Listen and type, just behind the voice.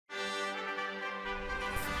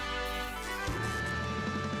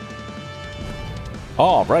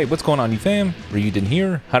All right, what's going on, you fam? Raiyuden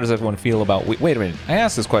here. How does everyone feel about... Wait a minute. I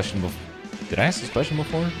asked this question before. Did I ask this question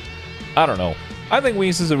before? I don't know. I think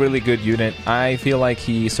WHIS is a really good unit. I feel like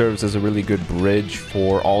he serves as a really good bridge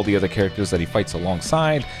for all the other characters that he fights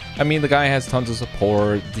alongside. I mean, the guy has tons of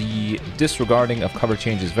support. The disregarding of cover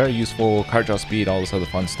change is very useful. Card draw speed, all this other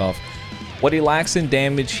fun stuff. What he lacks in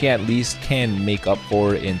damage, he at least can make up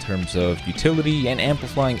for in terms of utility and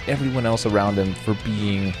amplifying everyone else around him for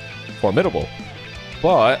being formidable.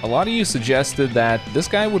 But a lot of you suggested that this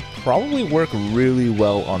guy would probably work really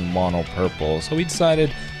well on mono purple, so we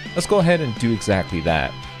decided let's go ahead and do exactly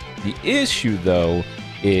that. The issue though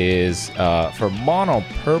is for mono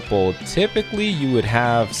purple, typically you would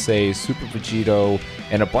have, say, Super Vegito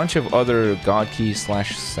and a bunch of other God Key /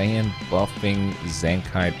 Saiyan buffing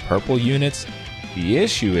Zenkai purple units. The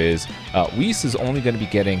issue is WHIS is only going to be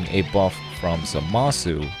getting a buff from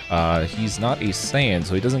Zamasu. He's not a Saiyan,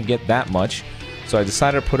 so he doesn't get that much. So I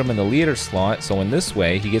decided to put him in the leader slot, so in this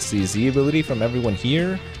way he gets the Z ability from everyone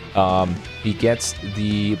here. He gets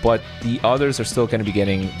but the others are still going to be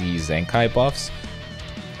getting the Zenkai buffs.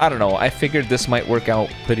 I don't know, I figured this might work out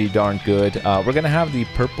pretty darn good. We're going to have the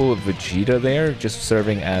purple Vegeta there, just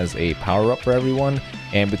serving as a power-up for everyone.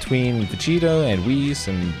 And between Vegeta and WHIS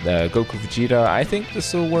and Goku Vegeta, I think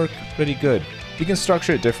this will work pretty good. You can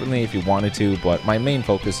structure it differently if you wanted to, but my main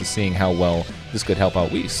focus is seeing how well this could help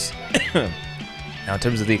out WHIS. Now, in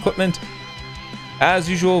terms of the equipment, as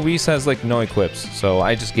usual, WHIS has like no equips, so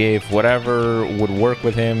I just gave whatever would work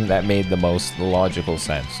with him that made the most logical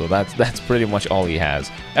sense. So that's pretty much all he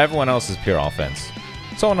has. Everyone else is pure offense.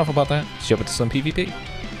 So enough about that. Let's jump into some PvP.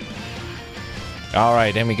 All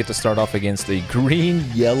right, and we get to start off against a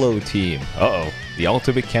green-yellow team. Uh-oh, the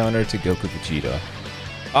ultimate counter to Goku Vegeta.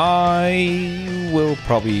 I will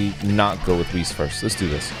probably not go with WHIS first. Let's do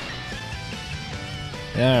this.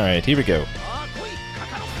 All right, here we go.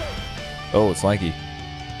 Oh, it's laggy.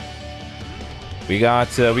 We got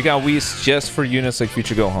WHIS just for units like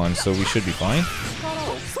Future Gohan, so we should be fine.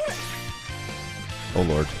 Oh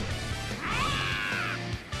lord.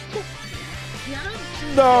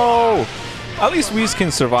 No! At least WHIS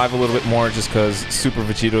can survive a little bit more just because Super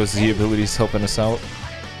Vegeto's Z ability is helping us out.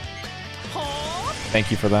 Thank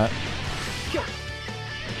you for that.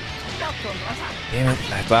 Damn it,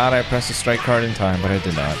 I thought I pressed a strike card in time, but I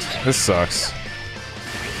did not. This sucks.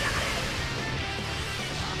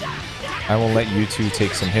 I will let you two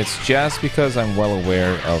take some hits just because I'm well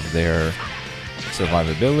aware of their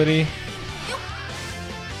survivability.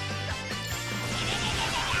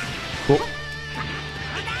 Cool.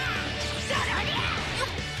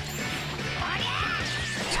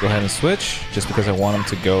 Let's go ahead and switch, just because I want him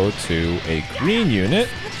to go to a green unit.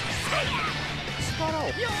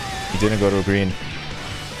 He didn't go to a green.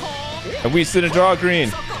 And we didn't draw a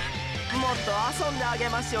green.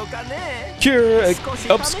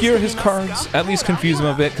 Obscure his cards, at least confuse him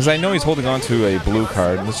a bit, because I know he's holding on to a blue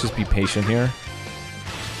card. Let's just be patient here.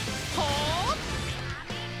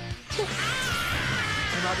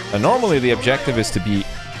 Normally the objective is to be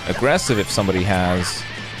aggressive if somebody has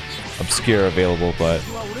obscure available, but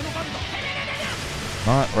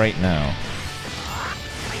not right now.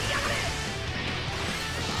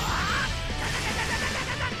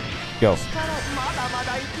 Go.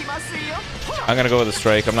 I'm gonna go with a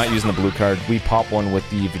strike. I'm not using the blue card. We pop one with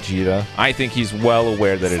the Vegeta. I think he's well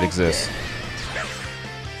aware that it exists.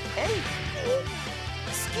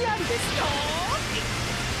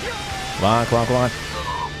 Come on, come on, come on.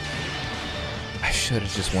 I should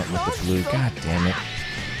have just went with the blue. God damn it.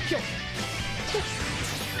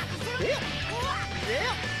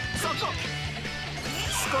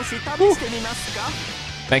 Woo.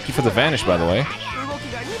 Thank you for the vanish, by the way.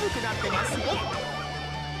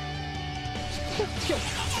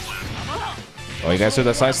 Oh, you guys heard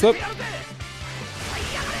that side slip?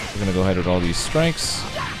 We're gonna go ahead with all these strikes.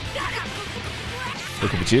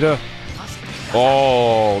 Look at Vegeta.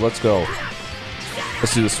 Oh, let's go.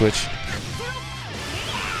 Let's do the switch.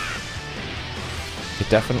 It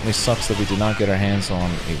definitely sucks that we did not get our hands on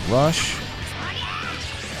a rush.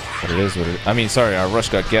 But it is what it is. I mean, sorry, our rush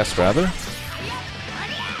got guessed, rather.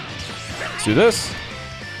 Let's do this.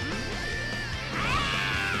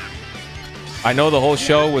 I know the whole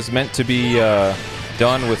show was meant to be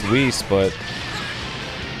done with WHIS, but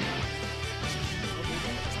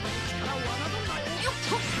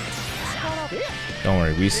don't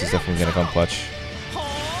worry, WHIS is definitely gonna come clutch.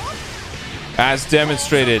 As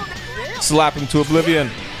demonstrated, slap him to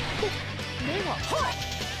oblivion.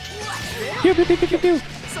 Pew, pew, pew, pew, pew, pew.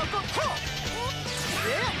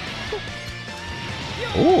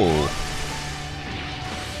 Ooh.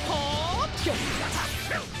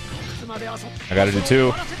 I gotta do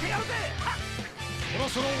 2.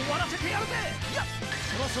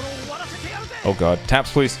 Oh god.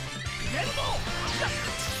 Taps, please.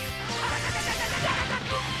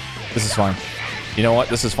 This is fine. You know what?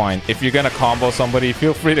 This is fine. If you're gonna combo somebody,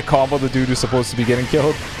 feel free to combo the dude who's supposed to be getting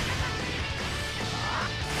killed.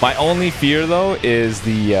 My only fear, though, is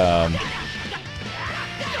the...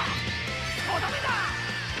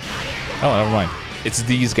 Oh, never mind. It's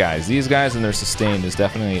these guys. These guys and their sustain is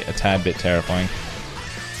definitely a tad bit terrifying.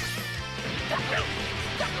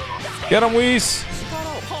 Get him, WHIS!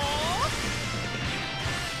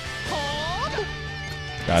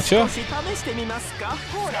 Gotcha.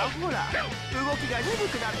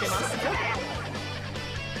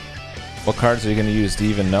 What cards are you going to use? Do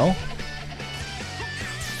you even know?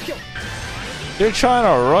 You're trying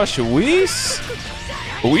to rush WHIS?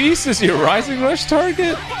 WHIS is your Rising Rush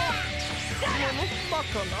target?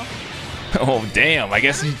 Oh damn! I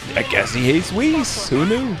guess he hates WHIS. Who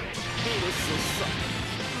knew?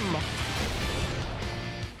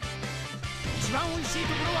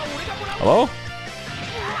 Hello?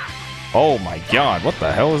 Oh my god! What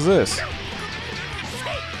the hell is this?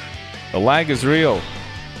 The lag is real.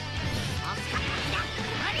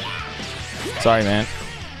 Sorry, man.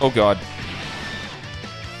 Oh god.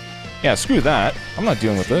 Yeah, screw that. I'm not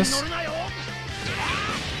dealing with this.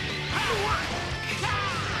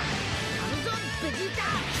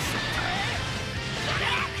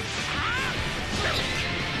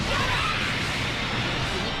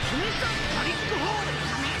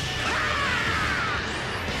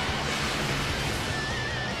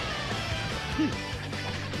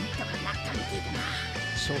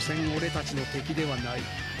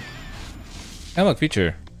 And look,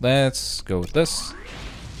 feature. Let's go with this.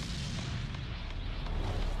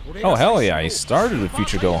 Oh hell yeah, he started with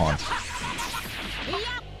Future Gohan.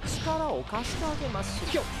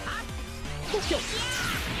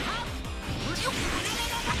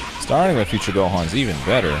 Starting with Future Gohan's even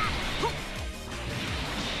better.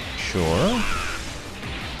 Sure.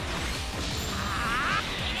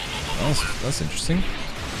 That's interesting.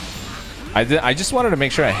 I just wanted to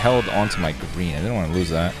make sure I held onto my green. I didn't want to lose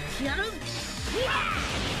that.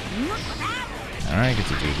 Alright, get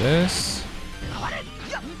to do this.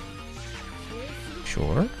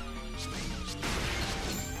 Sure.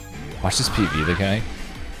 Watch this PV, the guy.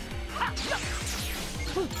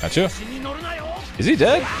 Gotcha. Is he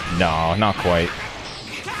dead? No, not quite.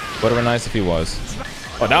 Would have been nice if he was.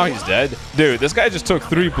 Oh, now he's dead. Dude, this guy just took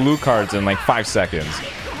 3 blue cards in like 5 seconds.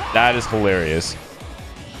 That is hilarious.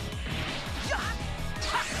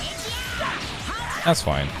 That's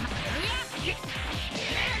fine.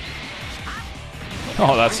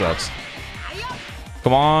 Oh, that sucks.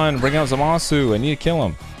 Come on, bring out Zamasu. I need to kill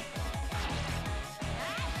him.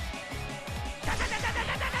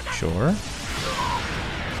 Sure.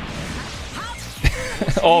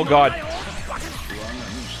 Oh, God.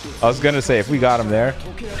 I was going to say, if we got him there.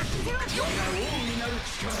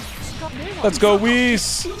 Let's go,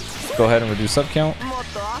 WHIS. Go ahead and reduce sub count.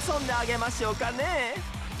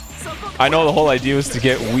 I know the whole idea was to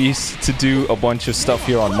get WHIS to do a bunch of stuff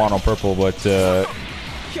here on mono purple, but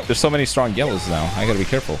there's so many strong yellows now. I gotta be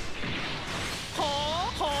careful.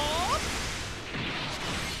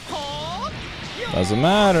 Doesn't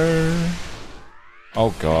matter.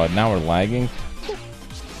 Oh god, now we're lagging.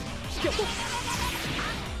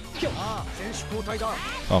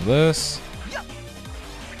 Of this.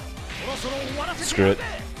 Screw it.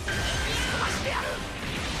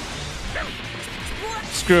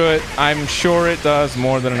 Screw it. I'm sure it does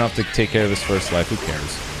more than enough to take care of his first life. Who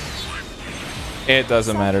cares? It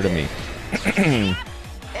doesn't matter to me.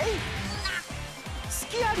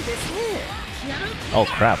 Oh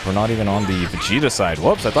crap, we're not even on the Vegeta side.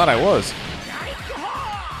 Whoops, I thought I was.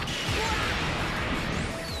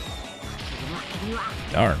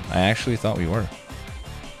 Darn, I actually thought we were.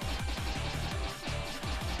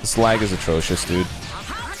 This lag is atrocious, dude.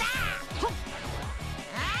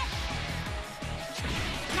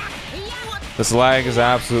 This lag is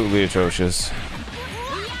absolutely atrocious.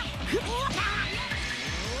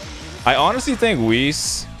 I honestly think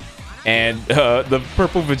WHIS and the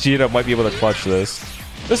purple Vegeta might be able to clutch this.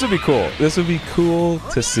 This would be cool. This would be cool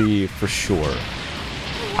to see for sure.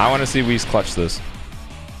 I want to see WHIS clutch this.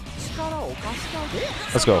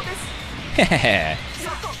 Let's go.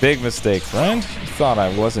 Big mistake, friend. You thought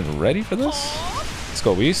I wasn't ready for this? Let's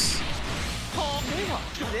go, WHIS.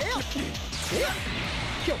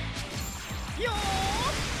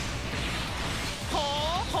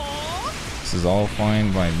 This is all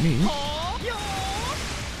fine by me.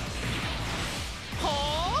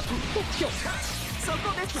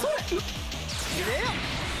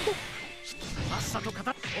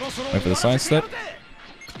 Wait for the side step.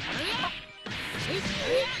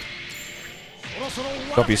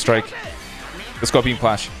 Scorpion strike. The Scorpion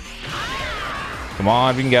clash. Come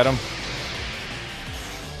on, we can get him.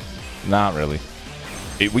 Not really.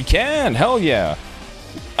 We can! Hell yeah!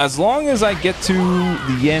 As long as I get to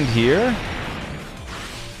the end here.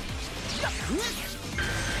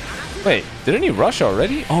 Wait, didn't he rush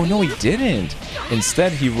already? Oh no, he didn't.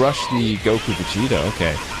 Instead, he rushed the Goku Vegeta.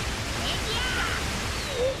 Okay.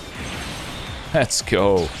 Let's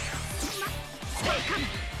go.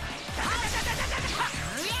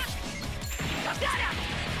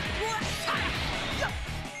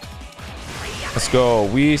 Let's go,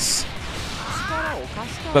 WHIS.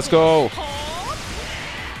 Let's go.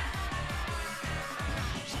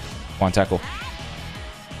 Come on, tackle.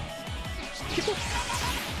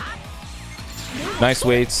 Nice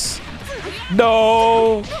weights.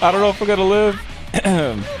 No! I don't know if we're gonna live.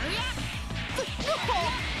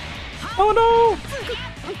 Oh no!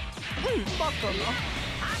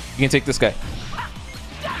 You can take this guy.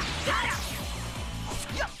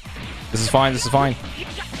 This is fine, this is fine.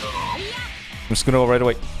 I'm just gonna go right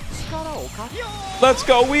away. Let's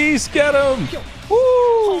go, WHIS! Get him!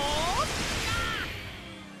 Woo!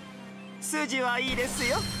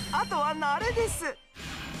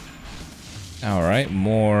 Alright,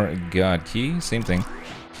 more God Key. Same thing.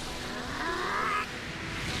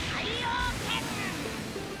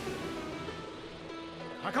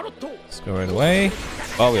 Let's go right away.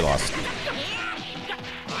 Oh, we lost.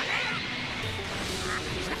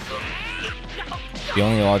 The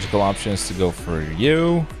only logical option is to go for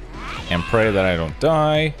you and pray that I don't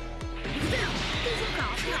die.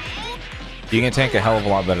 You can tank a hell of a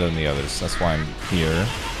lot better than the others. That's why I'm here.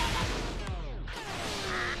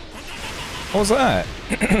 What was that?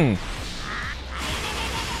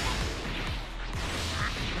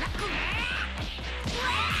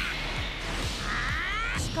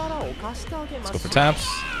 Let's go for taps.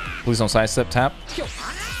 Please don't sidestep tap.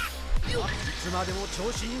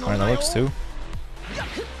 Alright, that works too.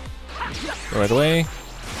 Go right away.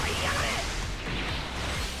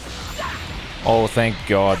 Oh, thank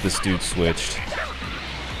God this dude switched.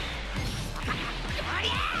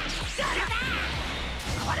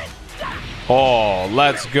 Oh,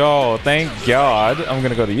 let's go. Thank God. I'm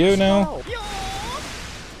gonna go to you now.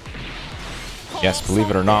 Yes, believe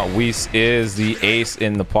it or not, WHIS is the ace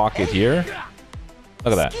in the pocket here.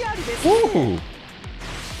 Look at that. Woo!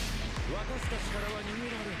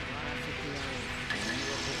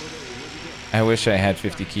 I wish I had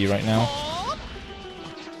 50 key right now.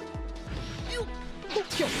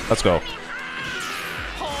 Let's go.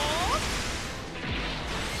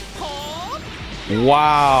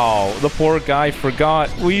 Wow, the poor guy forgot.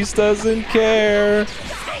 WHIS doesn't care.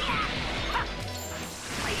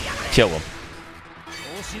 Kill him.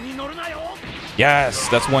 Yes,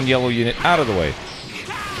 that's one yellow unit out of the way.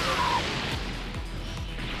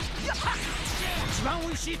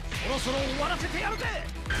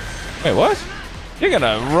 Wait, what? You're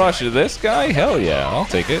gonna rush this guy? Hell yeah, I'll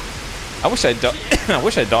take it. I wish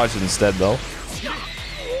I dodged instead though.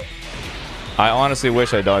 I honestly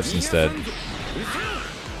wish I dodged instead.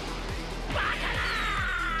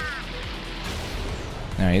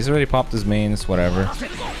 Alright, he's already popped his mains, whatever.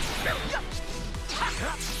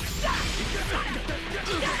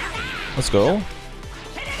 Let's go.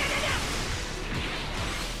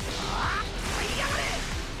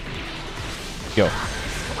 Yo.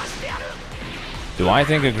 Do I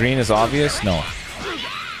think a green is obvious? No.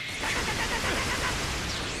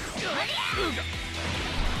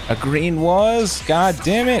 A green was? God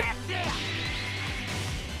damn it.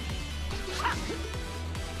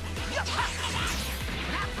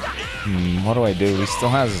 What do I do? He still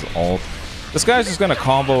has his ult. This guy's just gonna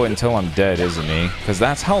combo until I'm dead, isn't he? Because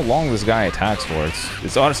that's how long this guy attacks for.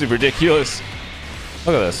 It's honestly ridiculous.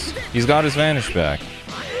 Look at this. He's got his vanish back.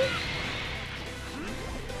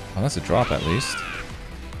 Oh, that's a drop at least.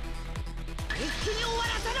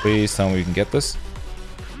 Please tell me we can get this.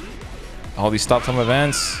 All these stop time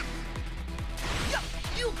events.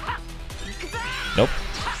 Nope.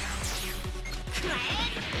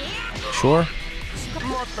 Sure.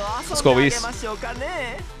 Let's go, WHIS.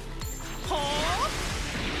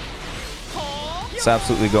 Let's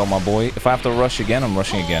absolutely go, my boy. If I have to rush again, I'm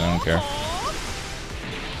rushing again. I don't care.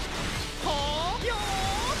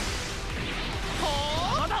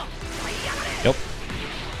 Yep.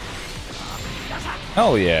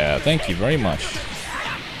 Hell yeah. Thank you very much.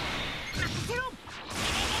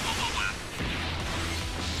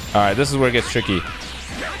 Alright, this is where it gets tricky.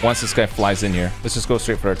 Once this guy flies in here. Let's just go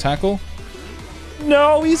straight for our tackle.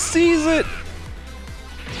 No, he sees it!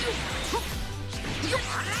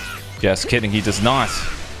 Just kidding, he does not.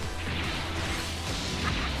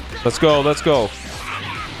 Let's go, let's go.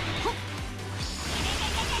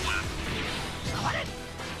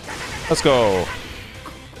 Let's go.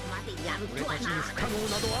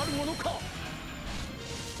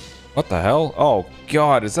 What the hell? Oh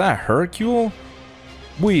god, is that Hercule?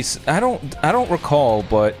 WHIS, I don't recall,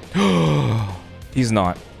 but he's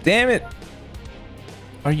not. Damn it.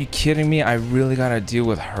 Are you kidding me? I really gotta deal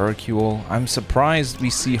with Hercule. I'm surprised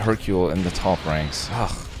we see Hercule in the top ranks.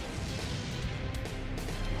 Ugh.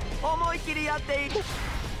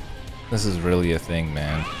 This is really a thing,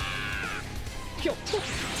 man.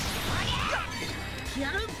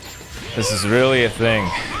 This is really a thing.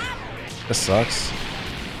 This sucks.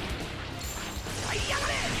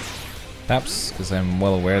 Taps, because I'm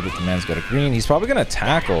well aware that the man's got a green. He's probably gonna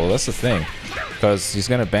tackle, that's the thing. Because he's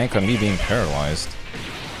gonna bank on me being paralyzed.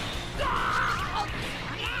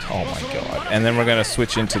 Oh my god. And then we're gonna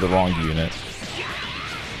switch into the wrong unit.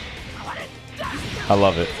 I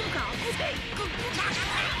love it.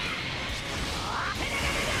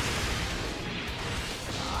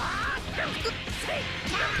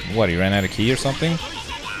 What, he ran out of key or something?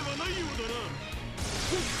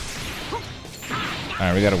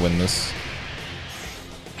 Alright, we gotta win this.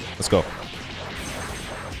 Let's go.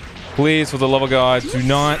 Please, for the love of God, do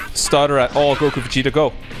not stutter at all. Goku Vegeta,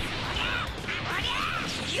 go.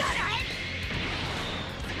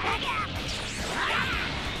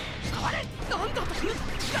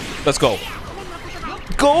 Let's go.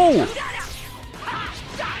 Go!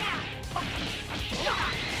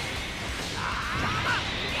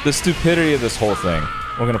 The stupidity of this whole thing.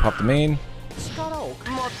 We're gonna pop the main.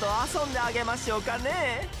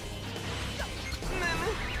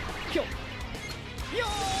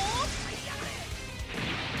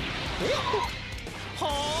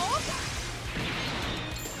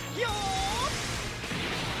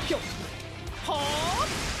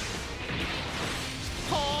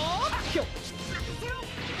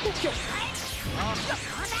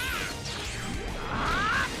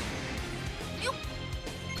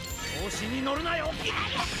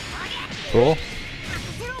 Cool.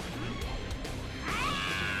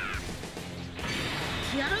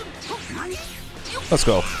 Let's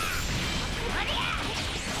go.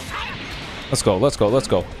 Let's go, let's go, let's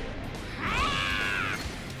go.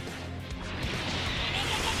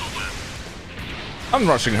 I'm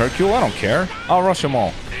rushing Hercule, I don't care. I'll rush them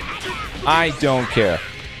all. I don't care.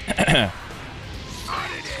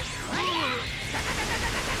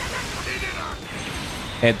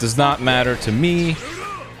 It does not matter to me.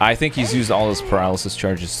 I think he's used all his paralysis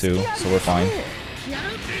charges too, so we're fine.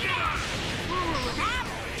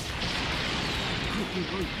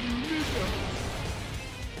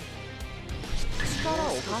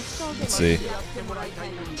 Let's see.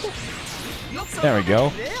 There we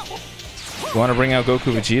go. You want to bring out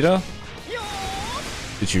Goku Vegeta?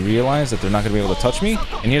 Did you realize that they're not going to be able to touch me?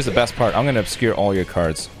 And here's the best part. I'm going to obscure all your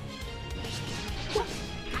cards.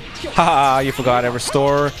 Haha, you forgot to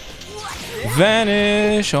restore.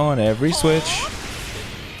 Vanish on every switch.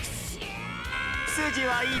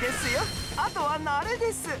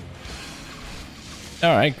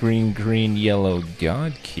 Alright, green, green, yellow,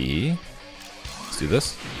 god key. Let's do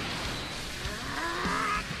this.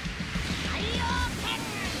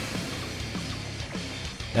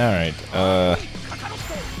 Alright,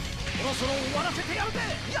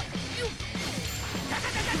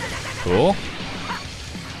 cool.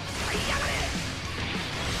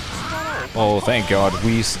 Oh, thank God.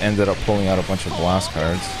 WHIS ended up pulling out a bunch of blast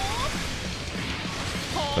cards.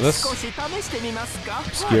 For this,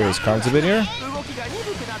 obscure his cards a bit here.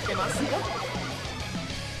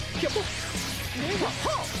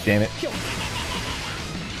 Damn it.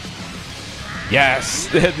 Yes!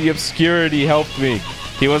 The obscurity helped me.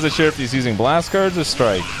 He wasn't sure if he's using blast cards or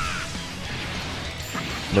strike.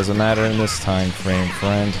 Doesn't matter in this time frame,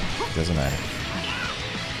 friend. Doesn't matter.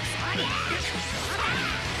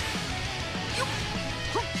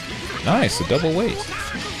 Nice, a double weight.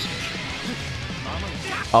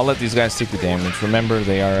 I'll let these guys take the damage. Remember,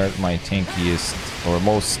 they are my tankiest or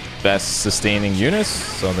most best sustaining units,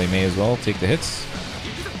 so they may as well take the hits.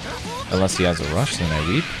 Unless he has a rush, then I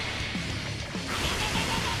leap.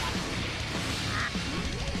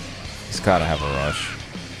 He's gotta have a rush.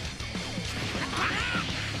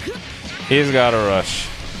 He's got a rush.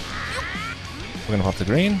 We're gonna pop the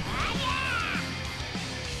green.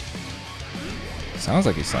 Sounds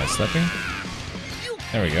like he's sidestepping.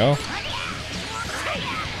 There we go.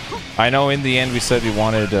 I know in the end we said we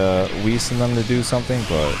wanted WHIS and them to do something,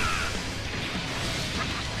 but...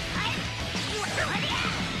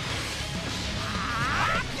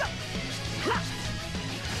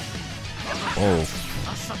 Oh.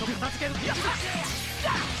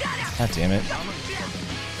 God damn it.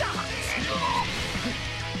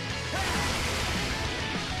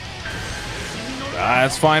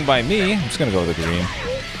 That's fine by me. I'm just gonna go with the green.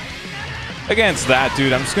 Against that,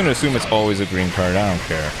 dude, I'm just gonna assume it's always a green card. I don't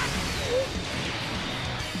care.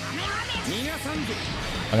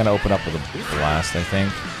 I'm gonna open up with a blast, I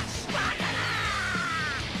think.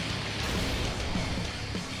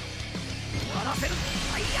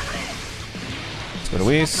 Let's go to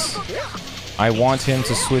WHIS. I want him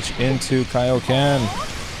to switch into Kaioken.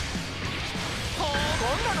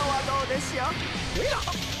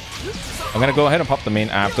 I'm gonna go ahead and pop the main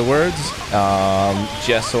afterwards,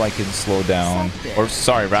 just so I can slow down. Or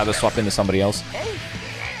sorry, rather swap into somebody else.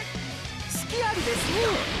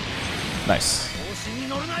 Nice.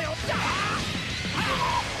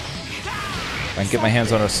 If I can get my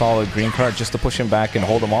hands on a solid green card just to push him back and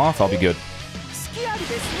hold him off, I'll be good.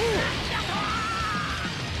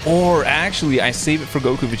 Or actually, I save it for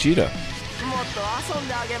Goku Vegeta.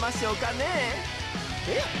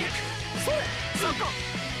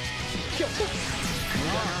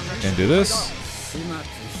 Can do this.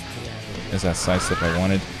 There's that side step I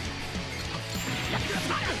wanted.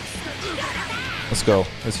 Let's go.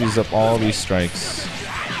 Let's use up all these strikes.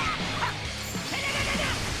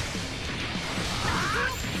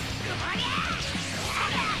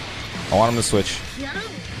 I want him to switch.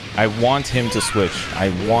 I want him to switch. I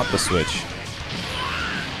want the switch.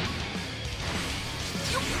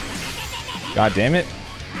 God damn it.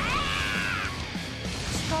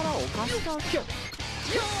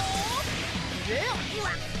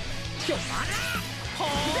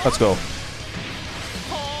 Let's go.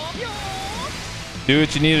 Do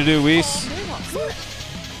what you need to do, WHIS.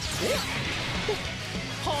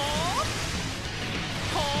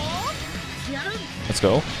 Let's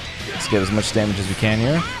go. Let's get as much damage as we can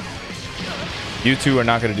here. You two are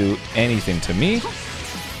not going to do anything to me.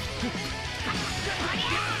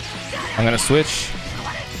 I'm going to switch.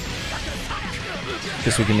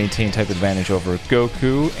 Just so we can maintain type advantage over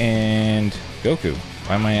Goku and Goku.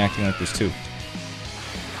 Why am I acting like there's two?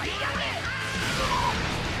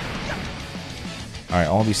 Alright,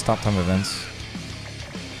 all these stop time events.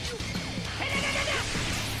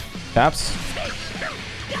 Taps.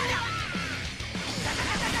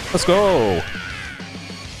 Let's go!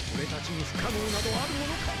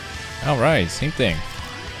 Alright, same thing.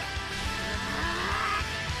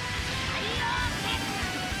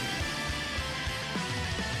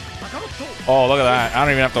 Oh, look at that. I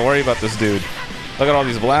don't even have to worry about this dude. Look at all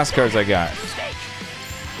these blast cards I got.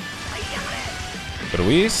 Go to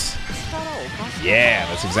WHIS. Yeah,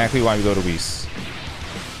 that's exactly why we go to WHIS.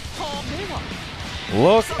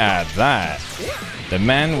 Look at that. The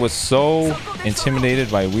man was so intimidated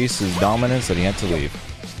by WHIS's dominance that he had to leave.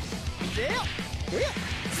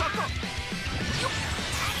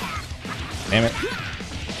 Damn it.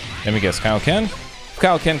 Let me guess, Kaioken? If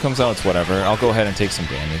Kaioken comes out, it's whatever. I'll go ahead and take some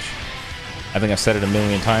damage. I think I've said it a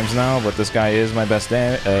million times now, but this guy is my best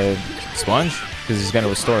sponge, because he's going to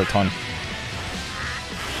restore a ton.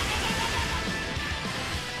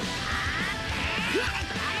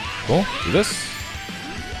 Cool. Do this.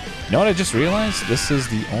 You know what I just realized? This is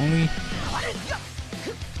the only...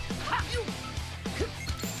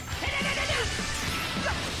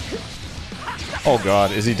 Oh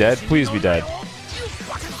god, is he dead? Please be dead.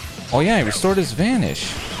 Oh yeah, he restored his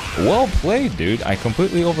vanish. Well played, dude. I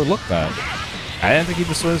completely overlooked that. I didn't think he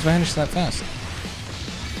restored his vanish that fast.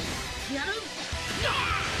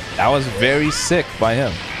 That was very sick by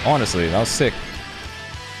him. Honestly, that was sick.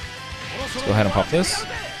 Let's go ahead and pop this.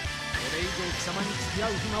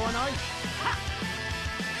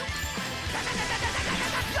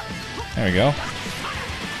 There we go.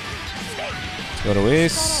 Let's go to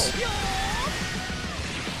WHIS.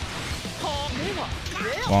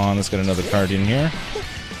 Come on, let's get another card in here.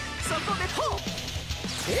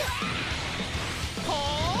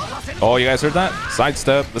 Oh, you guys heard that?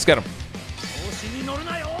 Sidestep. Let's get him.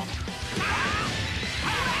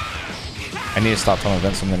 I need to stop time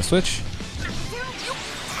events, so I'm going to switch.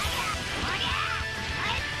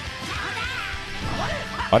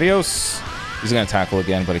 Adios. He's going to tackle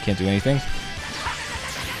again, but I can't do anything.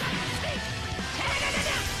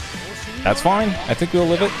 That's fine. I think we'll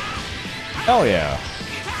live it. Hell yeah.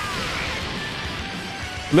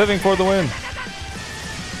 Living for the win.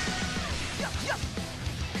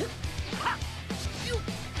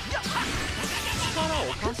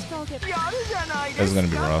 This is going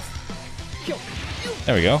to be rough.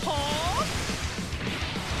 There we go.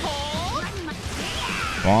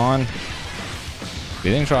 Come on. We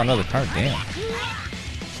didn't draw another card. Damn.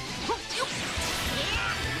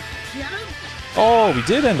 Oh, we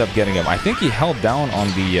did end up getting him. I think he held down on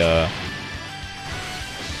the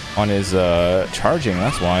on his charging.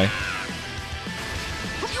 That's why.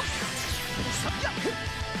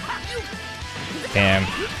 Damn.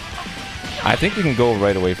 I think we can go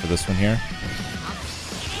right away for this one here.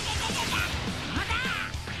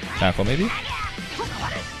 Tackle maybe?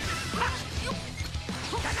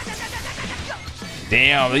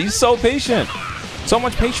 Damn, he's so patient. So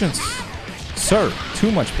much patience. Sir,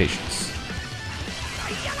 too much patience.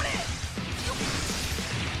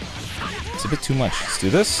 It's a bit too much. Let's do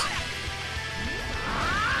this.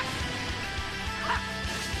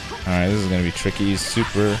 Alright, this is going to be tricky. He's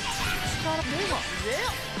super...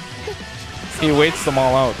 He waits them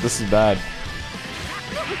all out. This is bad.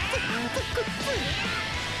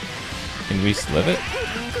 Can we live it?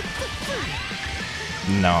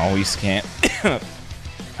 No, we can't.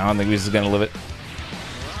 I don't think Whis is gonna live it.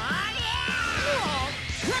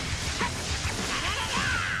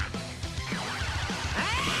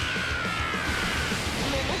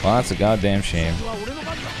 Well, that's a goddamn shame.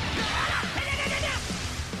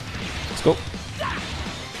 Let's go.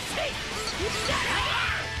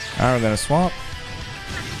 Alright, we're gonna swap.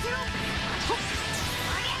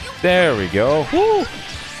 There we go. Woo!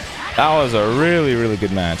 That was a really, really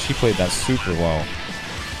good match. He played that super well.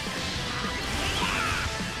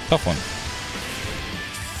 Tough one.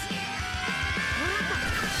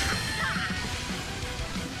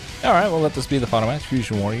 Alright, well, let this be the final match.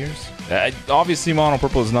 Fusion Warriors. Obviously, Mono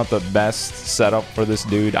Purple is not the best setup for this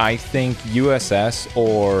dude. I think USS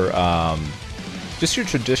or just your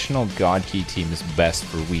traditional God Key team is best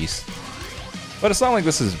for WHIS. But it's not like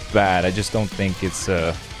this is bad. I just don't think it's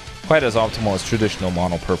quite as optimal as traditional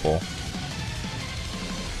Mono Purple.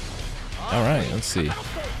 Alright, let's see.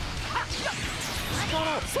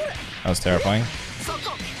 That was terrifying.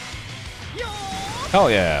 Hell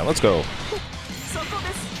yeah, let's go.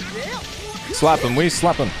 Slap him, WHIS,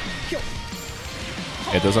 slap him.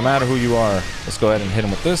 It doesn't matter who you are. Let's go ahead and hit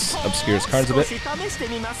him with this. Obscures cards a bit.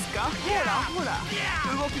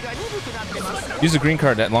 Use a green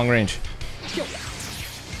card at long range.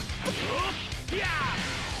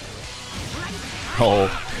 Oh,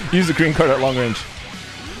 use a green card at long range.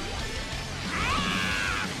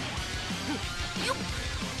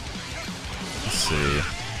 Let's see.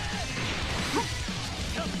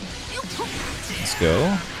 Let's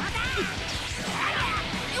go.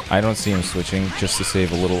 I don't see him switching just to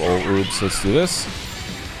save a little old oops. Let's do this.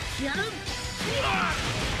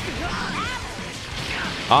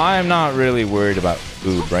 I'm not really worried about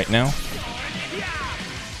oob right now.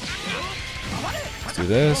 Let's do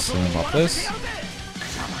this and then pop this.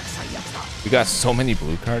 We got so many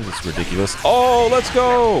blue cards, it's ridiculous. Oh, let's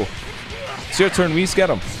go! It's your turn, WHIS, get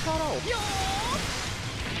him.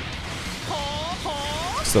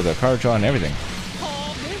 Still got card draw and everything.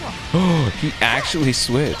 Oh, he actually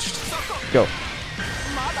switched. Go.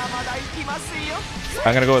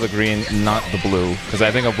 I'm gonna go with the green, not the blue, because I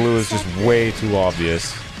think a blue is just way too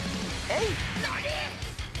obvious.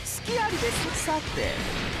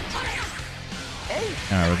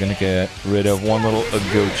 Alright, we're gonna get rid of one little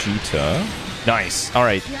Gogeta. Nice.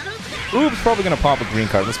 Alright. Oops, probably gonna pop a green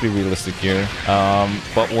card. Let's be realistic here.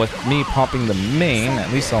 But with me popping the main, at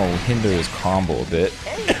least I'll hinder his combo a bit.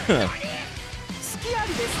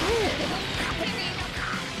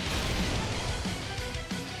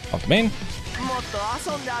 Pop the main.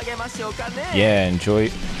 Yeah,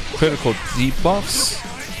 enjoy critical debuffs.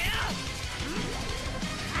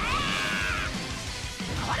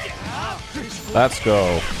 Let's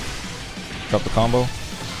go. Drop the combo.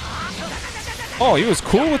 Oh, he was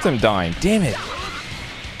cool with him dying. Damn it.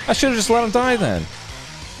 I should have just let him die then.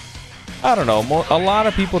 I don't know. A lot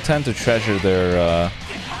of people tend to treasure their...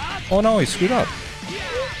 Oh no, he screwed up.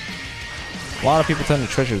 A lot of people tend to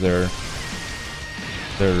treasure their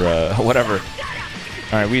whatever.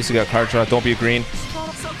 Alright, we used to got card draw. Don't be a green.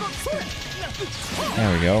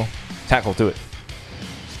 There we go. Tackle to it.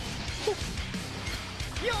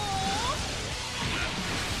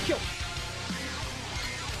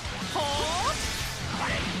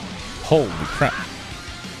 Holy crap.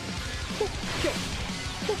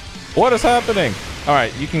 What is happening?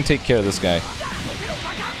 Alright, you can take care of this guy.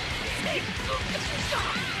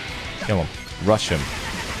 Kill him. Rush him.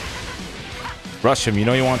 Rush him, you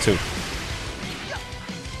know you want to.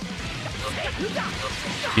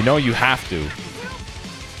 You know you have to.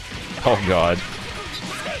 Oh god.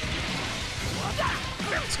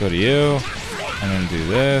 Let's go to you. And then do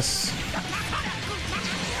this.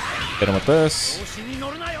 Hit him with this.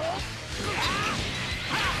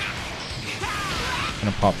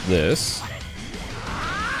 Gonna pop this.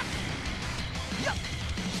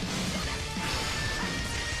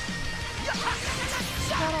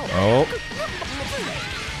 Oh.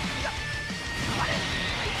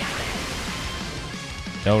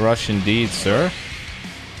 No rush indeed, sir.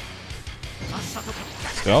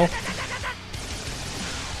 Let's go.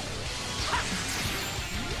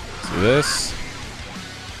 Let's do this.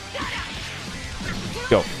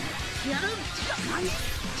 Go.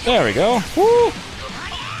 There we go. Woo!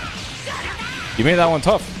 You made that one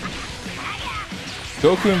tough.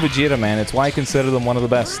 Goku and Vegeta, man, it's why I consider them one of the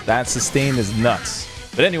best. That sustain is nuts.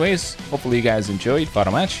 But anyways, hopefully you guys enjoyed. Fought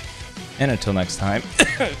a match. And until next time,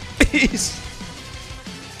 peace.